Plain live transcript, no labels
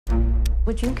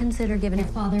Would you consider giving your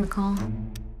father a call?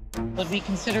 Would we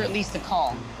consider at least a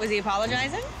call? Was he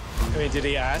apologizing? I mean, did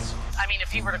he ask? I mean,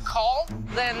 if he were to call,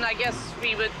 then I guess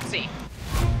we would see.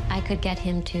 I could get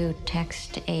him to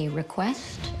text a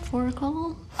request for a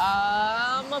call.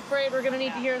 I'm afraid we're gonna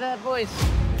need to hear that voice.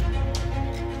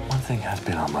 One thing has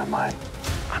been on my mind.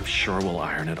 I'm sure we'll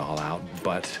iron it all out,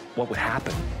 but what would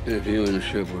happen? If you and the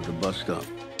ship were to bust up.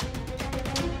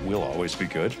 We'll always be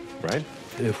good, right?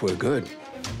 If we're good,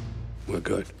 we're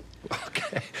good.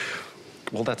 Okay.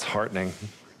 Well, that's heartening.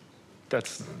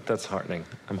 That's heartening.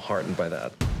 I'm heartened by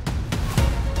that.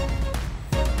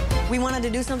 We wanted to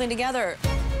do something together.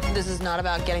 This is not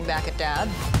about getting back at Dad.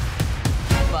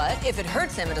 But if it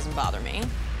hurts him, it doesn't bother me.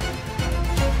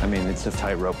 I mean, it's a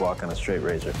tightrope walk on a straight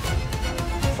razor.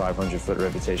 500-foot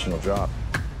reputational drop.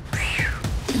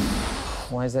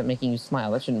 Why is that making you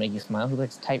smile? That shouldn't make you smile. Who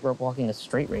likes tightrope walking a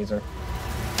straight razor?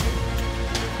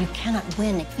 You cannot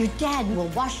win. Your dad will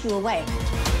wash you away.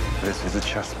 This is a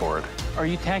chessboard, Are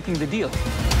you tanking the deal?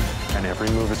 and every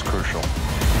move is crucial.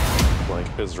 Like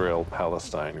Israel,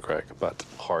 Palestine, Greg, but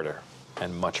harder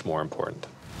and much more important.